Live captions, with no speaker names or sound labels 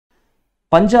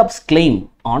Punjab's claim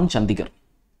on Chandigarh.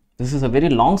 This is a very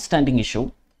long-standing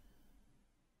issue.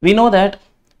 We know that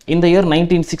in the year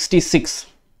 1966,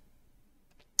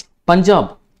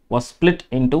 Punjab was split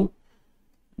into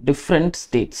different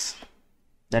states,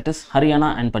 that is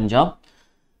Haryana and Punjab,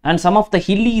 and some of the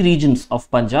hilly regions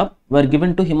of Punjab were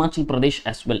given to Himachal Pradesh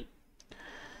as well.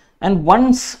 And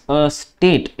once a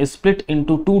state is split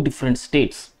into two different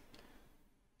states,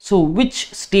 so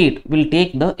which state will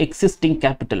take the existing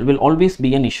capital will always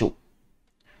be an issue.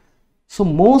 So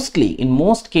mostly, in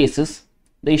most cases,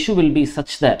 the issue will be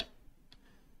such that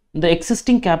the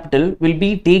existing capital will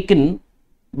be taken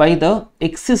by the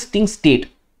existing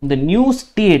state. The new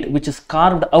state which is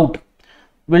carved out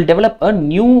will develop a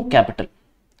new capital,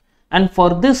 and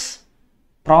for this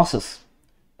process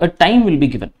a time will be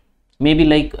given, maybe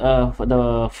like for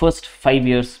the first 5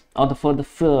 years or for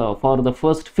the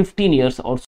first 15 years or